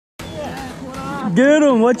Get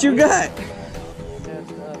him. What you got?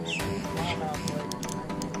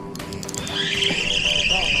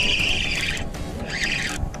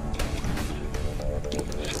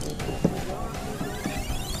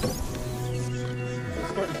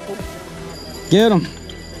 Get him.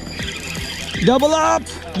 Double up.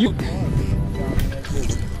 You.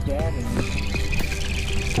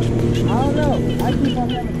 I don't know. I keep on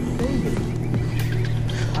having to save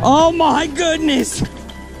it. Oh my goodness.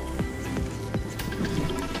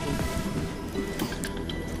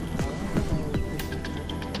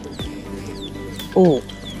 Oh,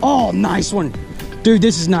 oh, nice one. Dude,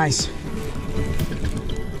 this is nice.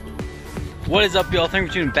 What is up, y'all? Thank you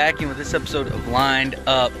for tuning back in with this episode of Lined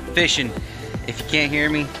Up Fishing. If you can't hear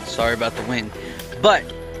me, sorry about the wind. But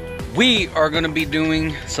we are gonna be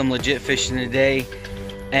doing some legit fishing today.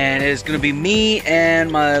 And it's gonna be me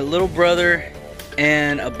and my little brother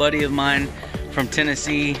and a buddy of mine from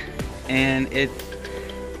Tennessee. And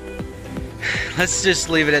let's just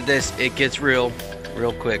leave it at this. It gets real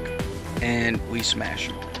quick and we smash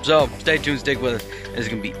them. So stay tuned, stick with us. It's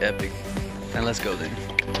gonna be epic. And let's go then.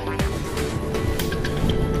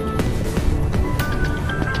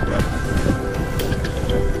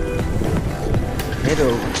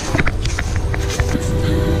 Hello.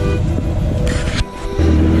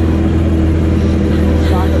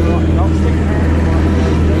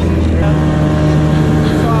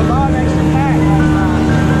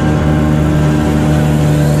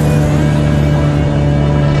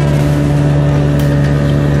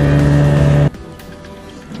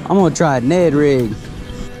 I'm gonna try a Ned rig.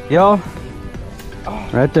 Y'all,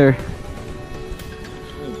 right there.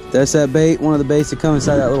 That's that bait, one of the baits that come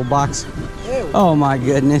inside that little box. Oh my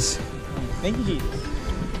goodness. Thank you, Jesus.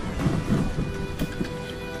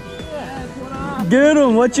 Get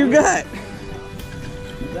him, what you got?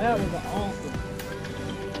 That was awesome.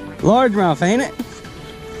 Largemouth, ain't it?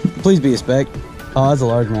 Please be a speck. Oh, that's a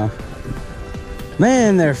largemouth.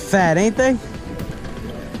 Man, they're fat, ain't they?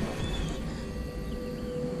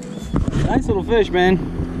 Nice little fish, man.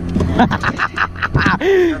 I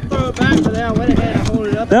throw it back for that. I went ahead and hold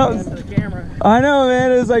it up to the camera. I know,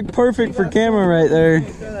 man. It was like perfect for camera right there.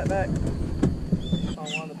 Throw that back. On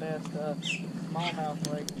one of the best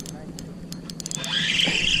smallmouth lakes.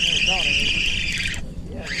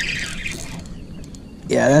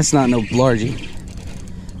 Yeah, that's not no largie.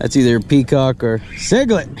 That's either a peacock or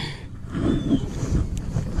ciglet.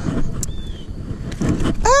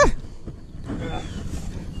 Ah!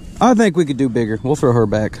 I think we could do bigger. We'll throw her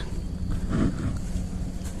back.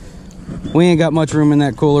 We ain't got much room in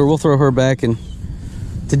that cooler. We'll throw her back. And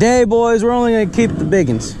today, boys, we're only gonna keep the big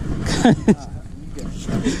ones.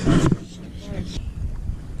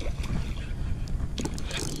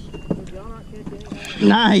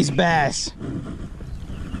 Nice bass.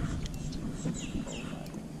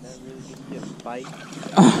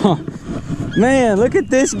 Oh, man, look at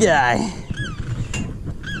this guy.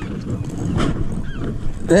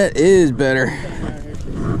 That is better.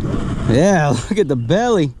 Yeah, look at the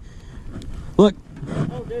belly. Look.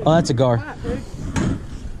 Oh, that's a gar.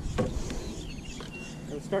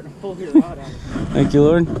 It's starting to pull your rod out. Thank you,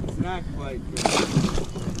 Lord. It's not quite good.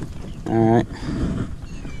 All right.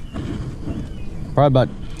 Probably about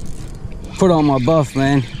put on my buff,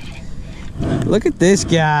 man. Look at this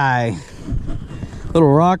guy.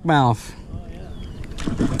 Little rock mouth.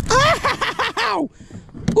 Oh, yeah. Ow!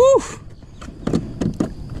 Oof.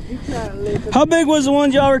 How big was the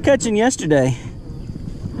ones y'all were catching yesterday?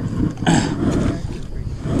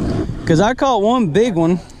 Because I caught one big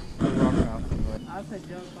one.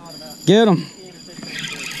 Get him.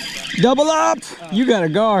 Double up. You got a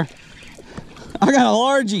gar. I got a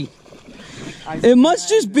largie. It must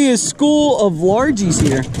just be a school of largies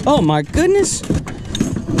here. Oh my goodness.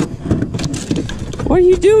 What are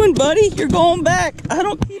you doing, buddy? You're going back. I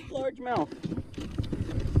don't keep largemouth.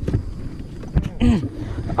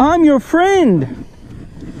 I'm your friend.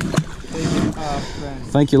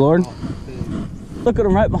 Thank you, Lord. Look at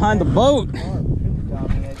him right behind the boat.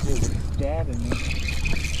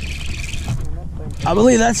 I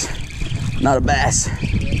believe that's not a bass.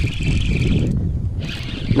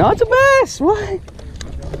 No, it's a bass. What?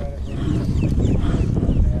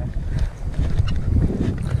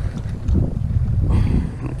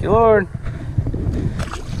 Thank you, Lord.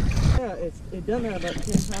 Yeah, it done that about 10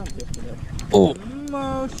 times yesterday. Oh.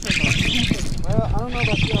 Well, I don't know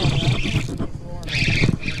about y'all.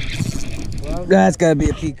 That's gotta be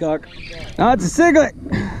a peacock. No, it's a ciglet.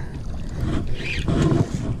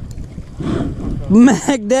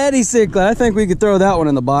 Mac Daddy ciglet. I think we could throw that one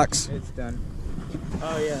in the box. It's done.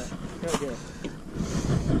 Oh yeah, real good.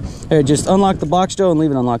 Here, just unlock the box, Joe, and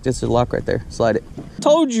leave it unlocked. It's a lock right there. Slide it.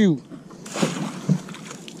 Told you.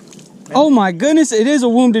 Oh my goodness, it is a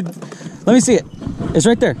wounded. Let me see it. It's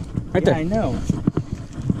right there. Right there. I know.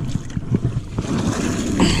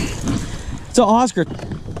 It's an Oscar.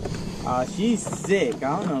 She's sick. I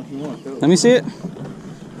don't know if you want to. Let me see it.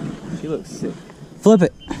 She looks sick. Flip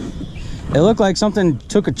it. It looked like something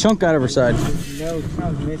took a chunk out of her side. No,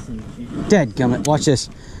 chunk missing. Dadgummit. Watch this.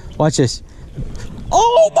 Watch this.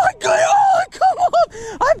 Oh my god! Oh, come on!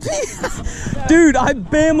 I peed. Dude, I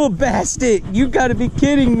bama-bassed it. You gotta be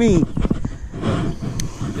kidding me.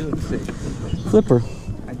 She looks sick. Flip her.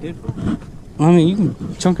 I did flip her. I mean, you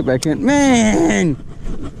can chunk it back in. Man!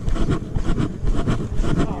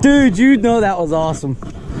 Dude, you know that was awesome.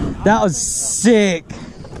 That was sick.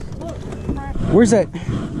 Where's that?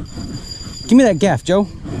 Give me that gaff, Joe.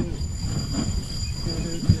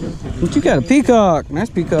 But you got a peacock. Nice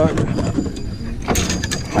peacock.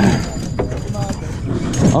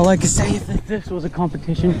 All I can say is if this was a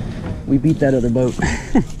competition, we beat that other boat.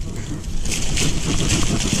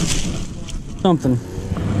 Something.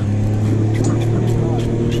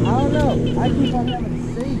 I don't know. I keep on having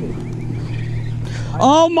to save it.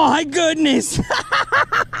 Oh my goodness!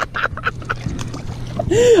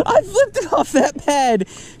 I flipped it off that pad,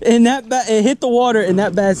 and it hit the water, and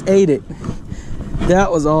that bass ate it.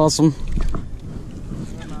 That was awesome.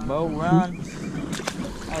 Boat run.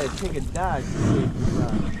 I had to take a dive to see if you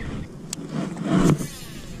run.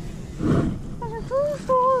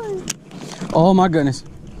 Oh my goodness.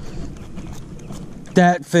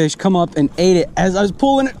 That fish come up and ate it as I was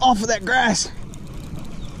pulling it off of that grass.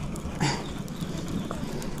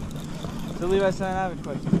 So Levi, I have a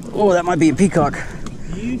question. Oh, that might be a peacock.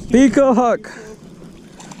 Peacock!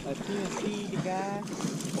 A Tennessee guy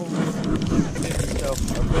or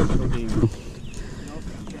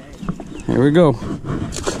Here we go.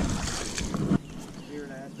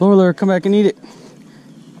 Lure, come back and eat it.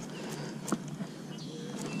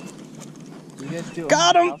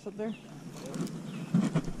 Got him!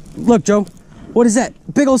 Look, Joe. What is that?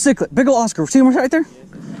 Big old cichlid. Big old Oscar. See him right there?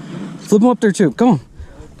 Flip him up there too. Come on.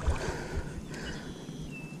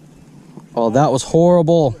 Oh, that was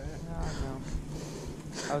horrible.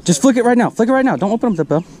 Just flick it right now. Flick it right now. Don't open up the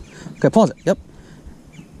bell. Okay, pause it. Yep.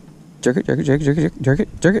 Jerk it, jerk it, jerk it, jerk it, jerk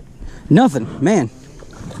it, jerk it. Nothing, man.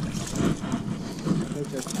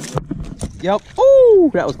 Yep. Ooh,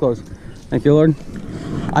 that was close. Thank you, Lord.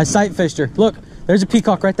 I sight fished her. Look, there's a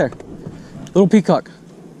peacock right there. Little peacock.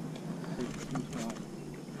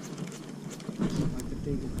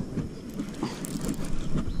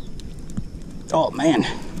 Oh man,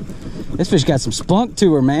 this fish got some spunk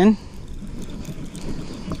to her, man.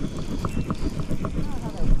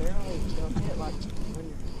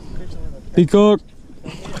 Peacock.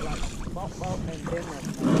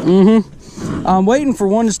 I'm waiting for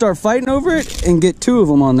one to start fighting over it and get two of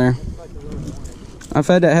them on there. I've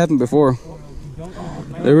had that happen before.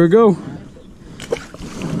 There we go.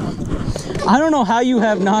 I don't know how you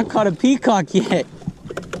have not caught a peacock yet.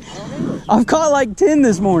 I've caught like 10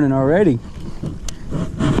 this morning already.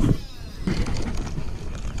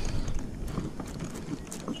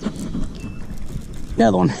 The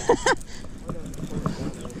other one.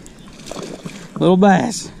 Little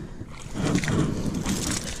bass.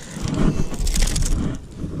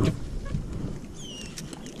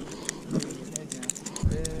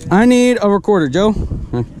 I need a recorder, Joe.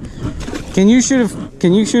 Can you shoot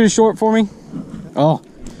a short for me? Oh.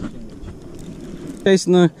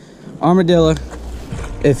 Chasing the armadillo.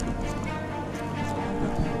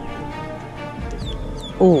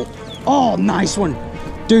 Oh, nice one.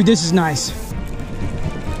 Dude, this is nice.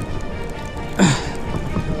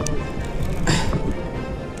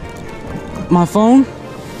 My phone,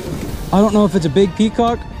 I don't know if it's a big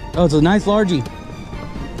peacock. Oh, it's a nice largie.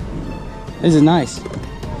 This is nice.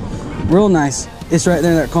 Real nice. It's right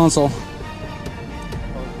there in that console.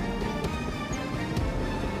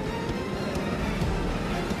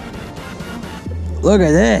 Look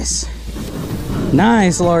at this.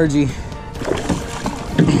 Nice largie.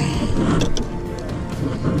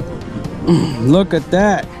 Look at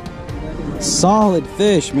that. Solid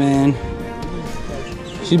fish, man.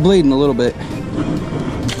 She's bleeding a little bit.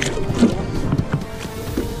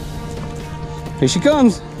 Here she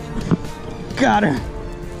comes. Got her.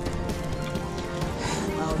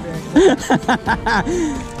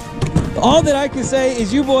 All that I can say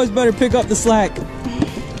is you boys better pick up the slack.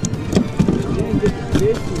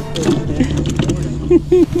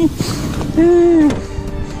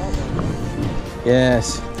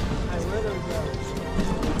 Yes.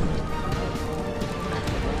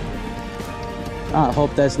 I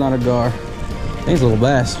hope that's not a gar. I think it's a little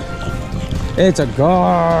bass. It's a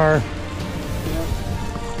gar.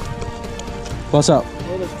 What's up?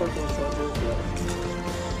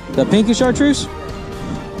 The pinky chartreuse?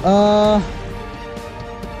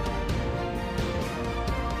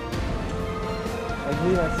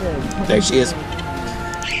 There she is.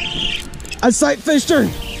 I sight fished her.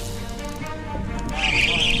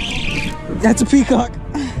 That's a peacock.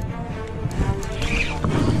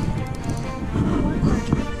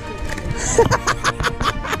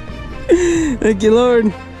 Thank you,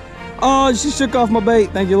 Lord. Oh, she shook off my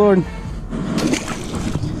bait. Thank you, Lord.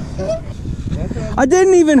 I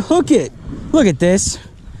didn't even hook it. Look at this.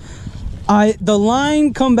 The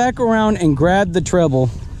line come back around and grabbed the treble.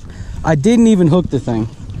 I didn't even hook the thing.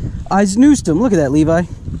 I noosed him. Look at that, Levi.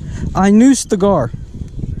 I noosed the gar.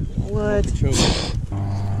 What?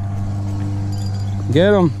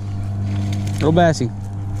 Get him. Little bassy.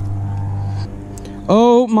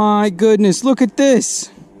 Oh my goodness. Look at this.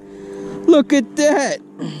 Look at that.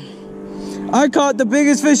 I caught the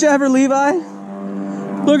biggest fish ever, Levi.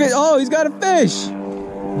 Look at, oh, he's got a fish.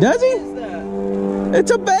 Does he? What is that?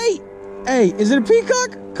 It's a bait. Hey, is it a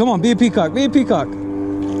peacock? Come on, be a peacock. Be a peacock.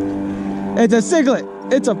 It's a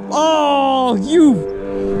ciglet. It's a, oh, you.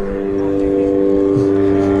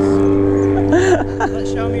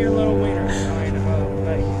 Show me your little wiener.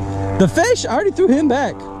 The fish, I already threw him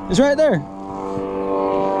back. It's right there.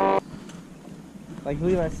 Like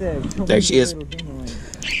Levi said. There she is.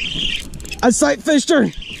 I sight fished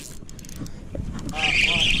her.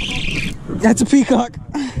 That's a peacock.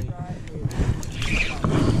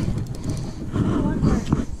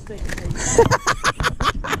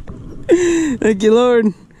 Thank you,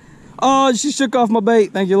 Lord. Oh, she shook off my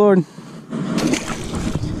bait. Thank you, Lord.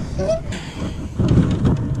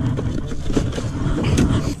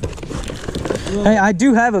 Hey, I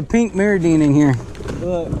do have a pink Meridine in here.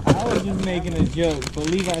 Look, I was just making a joke, but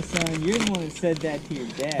Levi's son, you're the one that said that to your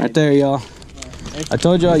dad. Right there, y'all. I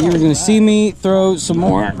told y'all you were gonna see me throw some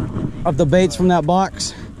more of the baits from that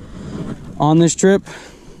box on this trip.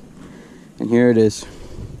 And here it is.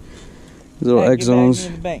 Little X zones.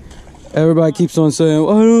 Everybody keeps on saying,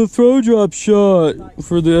 I don't throw drop shot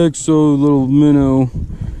for the EXO little minnow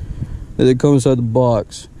that comes inside the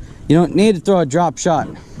box. You don't need to throw a drop shot.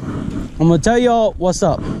 I'm gonna tell y'all what's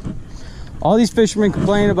up. All these fishermen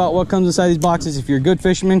complain about what comes inside these boxes. If you're a good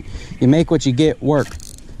fisherman, you make what you get work.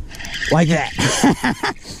 Like that.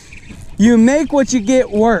 You make what you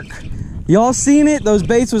get work. Y'all seen it. Those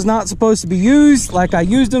baits was not supposed to be used. Like I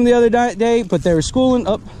used them the other day, but they were schooling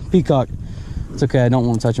up. Peacock. It's okay, I don't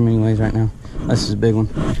want to touch them anyways right now. This is a big one.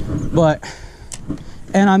 But,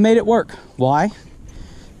 and I made it work. Why?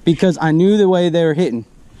 Because I knew the way they were hitting.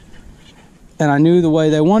 And I knew the way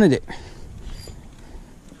they wanted it.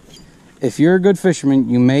 If you're a good fisherman,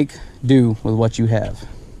 you make do with what you have.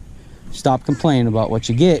 Stop complaining about what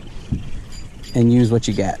you get and use what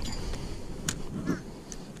you got.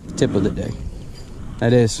 Tip of the day.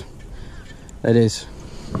 That is.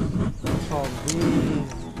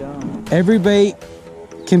 Every bait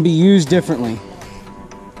can be used differently.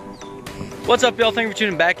 What's up, y'all? Thank you for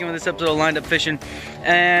tuning back in with this episode of Lined Up Fishing.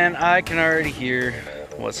 And I can already hear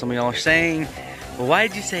what some of y'all are saying. Well, why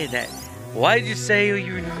did you say that? Why did you say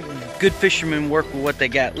you good fishermen work with what they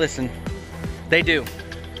got? Listen, they do.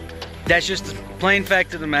 That's just the plain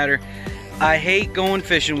fact of the matter. I hate going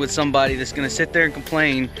fishing with somebody that's gonna sit there and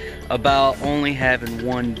complain about only having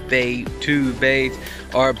one bait, two baits,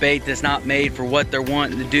 or a bait that's not made for what they're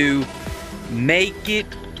wanting to do. Make it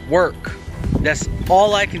work. That's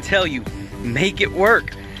all I can tell you. Make it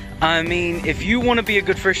work. I mean, if you want to be a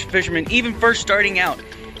good fisherman, even first starting out,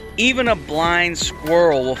 even a blind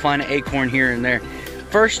squirrel will find an acorn here and there.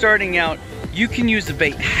 First starting out, you can use the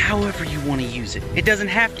bait however you want to use it. It doesn't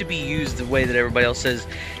have to be used the way that everybody else says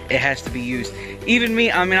it has to be used. Even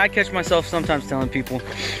me, I mean, I catch myself sometimes telling people,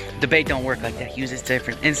 the bait don't work like that, use it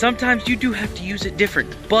different. And sometimes you do have to use it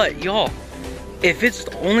different. But y'all, if it's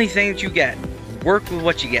the only thing that you got, work with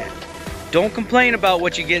what you got. Don't complain about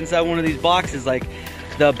what you get inside one of these boxes, like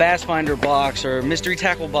the Bass Finder box or Mystery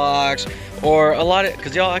Tackle box, or a lot of,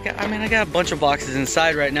 because y'all, I got a bunch of boxes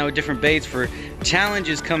inside right now with different baits for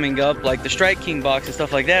challenges coming up, like the Strike King box and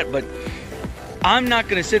stuff like that. But I'm not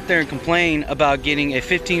gonna sit there and complain about getting a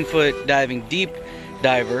 15-foot diving deep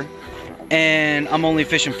diver and I'm only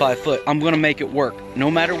fishing 5 foot. I'm gonna make it work. No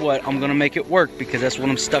matter what, I'm gonna make it work because that's what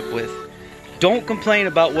I'm stuck with. Don't complain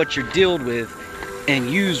about what you're dealt with and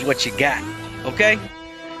use what you got, okay?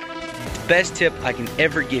 Best tip I can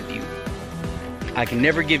ever give you. I can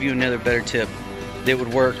never give you another better tip that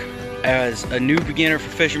would work as a new beginner for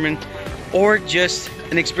fishermen or just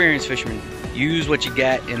an experienced fisherman. Use what you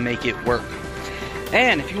got and make it work.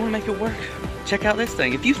 And if you want to make it work, check out this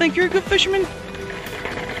thing. If you think you're a good fisherman,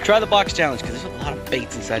 try the box challenge, because there's a lot of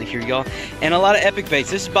baits inside of here, y'all, and a lot of epic baits.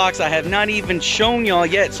 This box I have not even shown y'all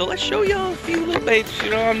yet, so let's show y'all a few little baits.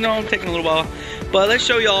 You know, I know I'm taking a little while, but let's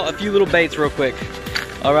show y'all a few little baits real quick.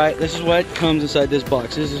 All right, this is what comes inside this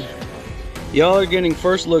box. This is, y'all are getting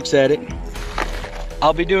first looks at it.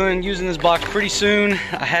 I'll be using this box pretty soon.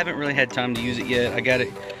 I haven't really had time to use it yet. I got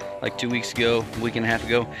it like 2 weeks ago, a week and a half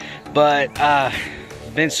ago, but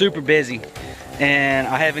been super busy. And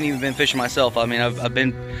I haven't even been fishing myself. I mean, I've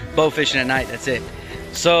been bow fishing at night, that's it.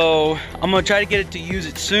 So I'm gonna try to get it to use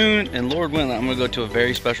it soon, and Lord willing, I'm gonna go to a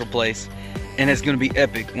very special place, and it's gonna be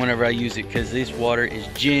epic whenever I use it, because this water is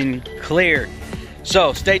gin clear.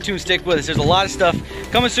 So stay tuned, stick with us. There's a lot of stuff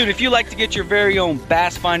coming soon. If you like to get your very own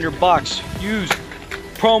Bass Finder box, use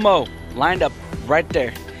promo LinedUp right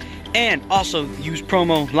there. And also use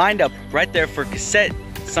promo LinedUp right there for cassette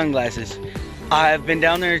sunglasses. I've been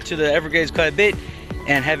down there to the Everglades quite a bit,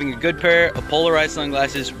 and having a good pair of polarized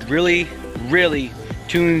sunglasses really, really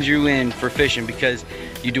tunes you in for fishing, because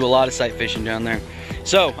you do a lot of sight fishing down there.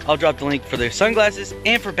 So I'll drop the link for their sunglasses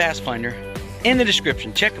and for Bass Finder in the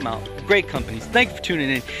description. Check them out. Great companies. Thank you for tuning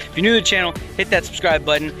in. If you're new to the channel, hit that subscribe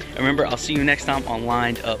button. And remember, I'll see you next time on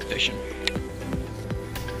LinedUp Fishing.